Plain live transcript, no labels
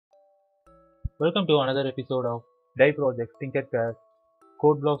Welcome to another episode of Die Project TinkerCAD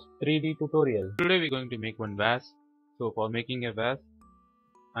CodeBlocks 3D tutorial. Today we're going to make one vase. So for making a vase,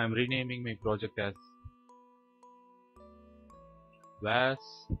 I am renaming my project as vase.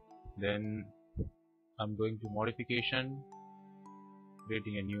 Then I'm going to modification,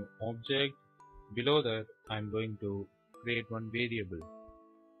 creating a new object. Below that I'm going to create one variable.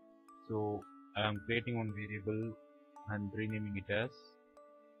 So I am creating one variable and renaming it as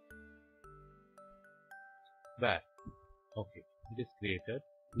vase. Okay, it is created.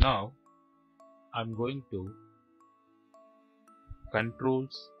 Now I'm going to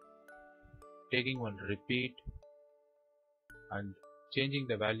controls, taking one repeat and changing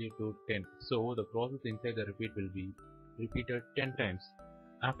the value to 10. So the process inside the repeat will be repeated 10 times.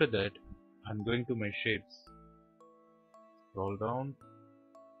 After that I'm going to my shapes, scroll down,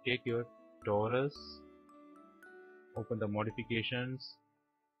 take your torus, open the modifications.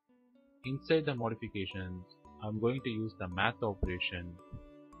 Inside the modifications I'm going to use the math operation.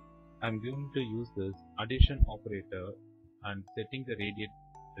 I'm going to use this addition operator and setting the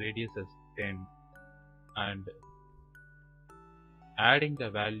radius as 10 and adding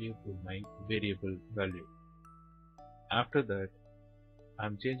the value to my variable value. After that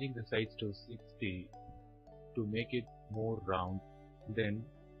I'm changing the size to 60 to make it more round. Then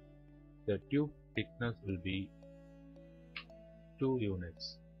the tube thickness will be 2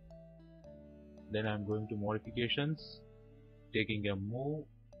 units. Then I'm going to modifications, taking a move.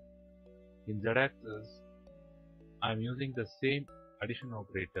 In z-axis I'm using the same addition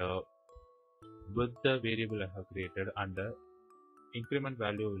operator with the variable I have created, and the increment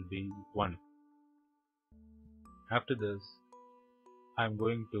value will be 1. After this I'm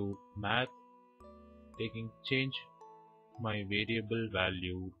going to math, change my variable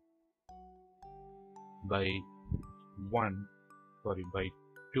value by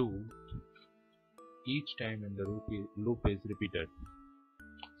 2 each time when the loop is repeated.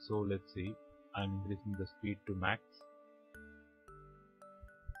 So let's see, I'm increasing the speed to max.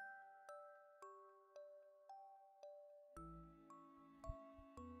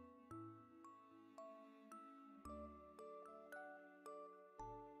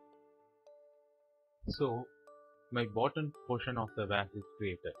 So my bottom portion of the vase is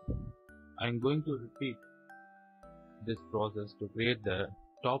created. I am going to repeat this process to create the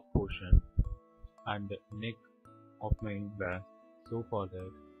top portion and neck of my vase. So for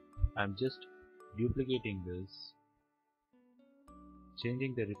that I am just duplicating this,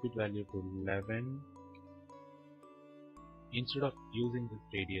 changing the repeat value to 11. Instead of using this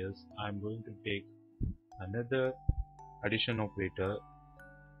radius I am going to take another addition operator,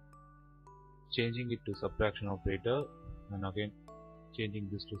 changing it to subtraction operator, and again changing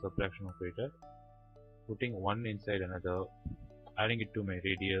this to subtraction operator, putting one inside another, adding it to my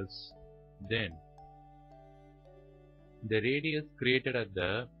radius. Then the radius created at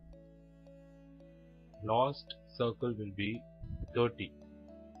the last circle will be 30.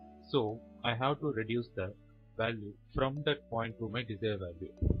 So I have to reduce the value from that point to my desired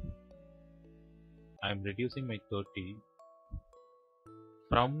value. I am reducing my 30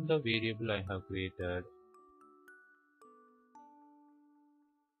 from the variable I have created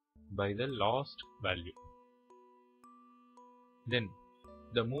by the last value. Then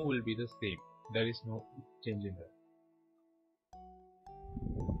the move will be the same. There is no change in that.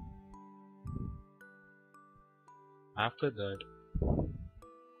 After that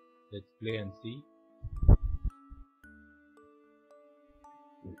let's play and see.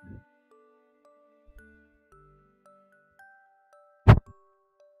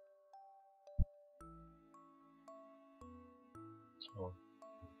 Oh,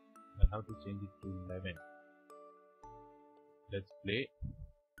 I have to change it to 11. Let's play.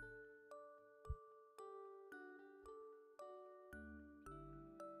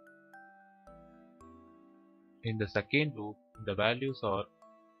 In the second loop, the values are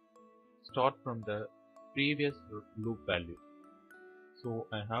start from the previous loop value. So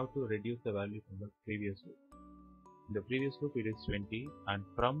I have to reduce the value from the previous loop. In the previous loop it is 20, and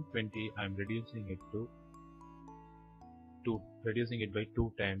from 20 I am reducing it by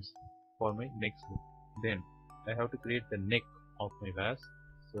 2 times for my next loop. Then I have to create the neck of my vase.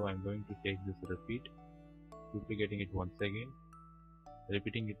 So I am going to take this repeat, duplicating it once again,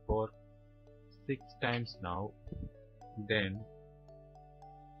 repeating it for 6 times now. Then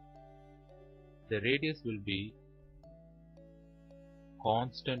the radius will be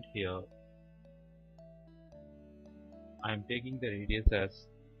constant here. I am taking the radius as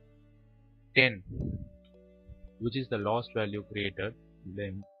 10, which is the last value created.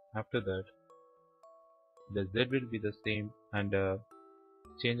 Then after that the z will be the same, and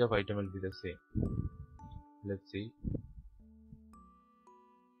change of item will be the same. Let's see.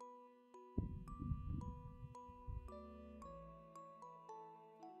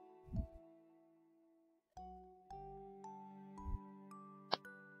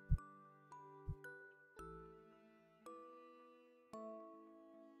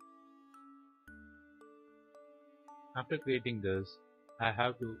 After creating this, I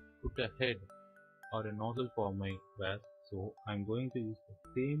have to put a head or a nozzle for my vase, so I'm going to use the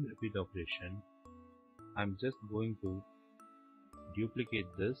same repeat operation. I'm just going to duplicate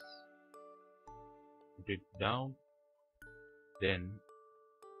this, put it down, then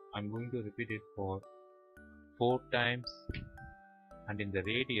I'm going to repeat it for 4 times, and in the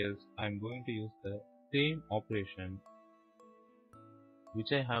radius I'm going to use the same operation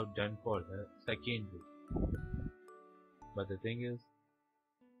which I have done for the second loop. But the thing is,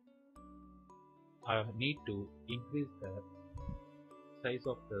 I need to increase the size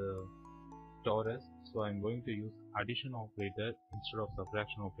of the torus, so I'm going to use addition operator instead of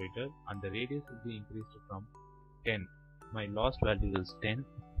subtraction operator, and the radius will be increased from 10. My last value is 10.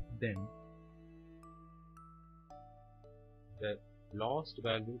 Then the last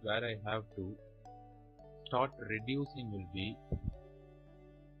value where I have to start reducing will be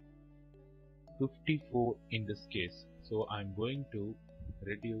 54 in this case. So I'm going to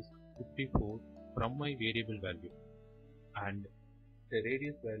reduce 54 from my variable value, and the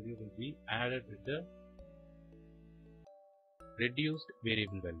radius value will be added with the reduced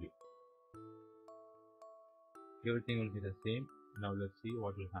variable value. Everything will be the same. Now let's see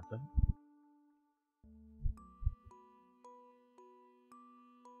what will happen.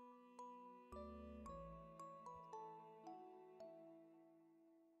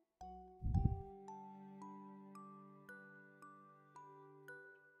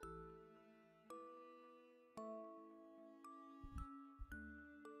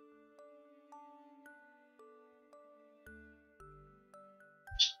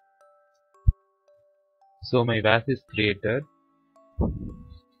 So my vase is created.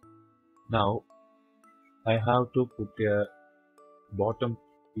 Now I have to put a bottom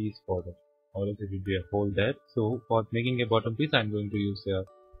piece for that, or else it will be a hole there. So for making a bottom piece, I am going to use a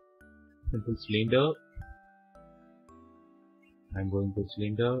simple cylinder. I am going to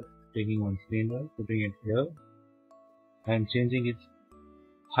cylinder, taking one cylinder, putting it here, and changing its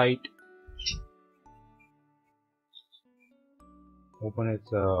height. Open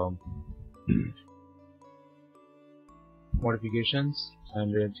its modifications,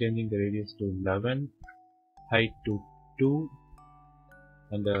 and we are changing the radius to 11, height to 2,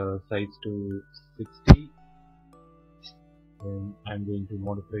 and the size to 60. Then I'm going to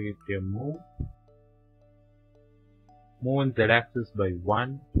modify it to a move on z-axis by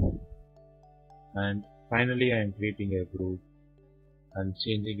 1, and finally I am creating a group and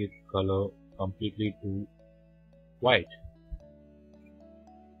changing its color completely to white.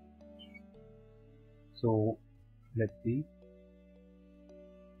 So let's see.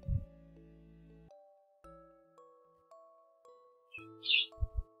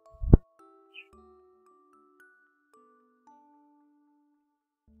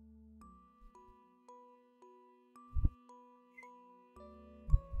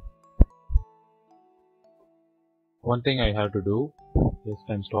 One thing I have to do is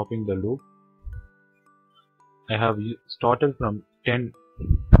I'm stopping the loop. I have started from 10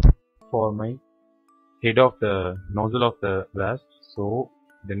 for my head of the nozzle of the vase, so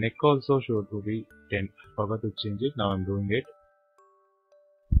the neck also should be 10. I forgot to change it. Now I'm doing it.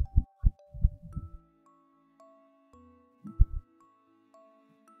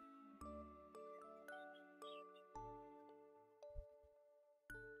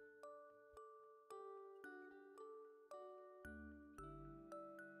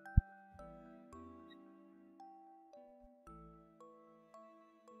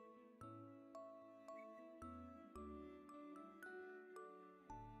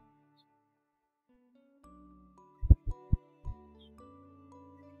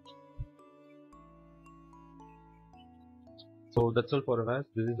 So that's all for a vase.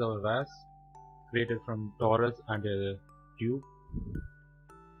 This is our vase created from torus and a tube.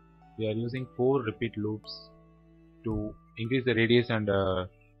 We are using 4 repeat loops to increase the radius and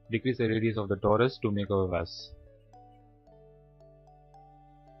decrease the radius of the torus to make our vase.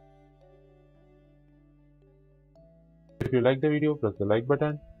 If you like the video, press the like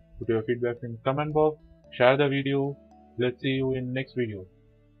button, put your feedback in comment box, share the video. Let's see you in next video.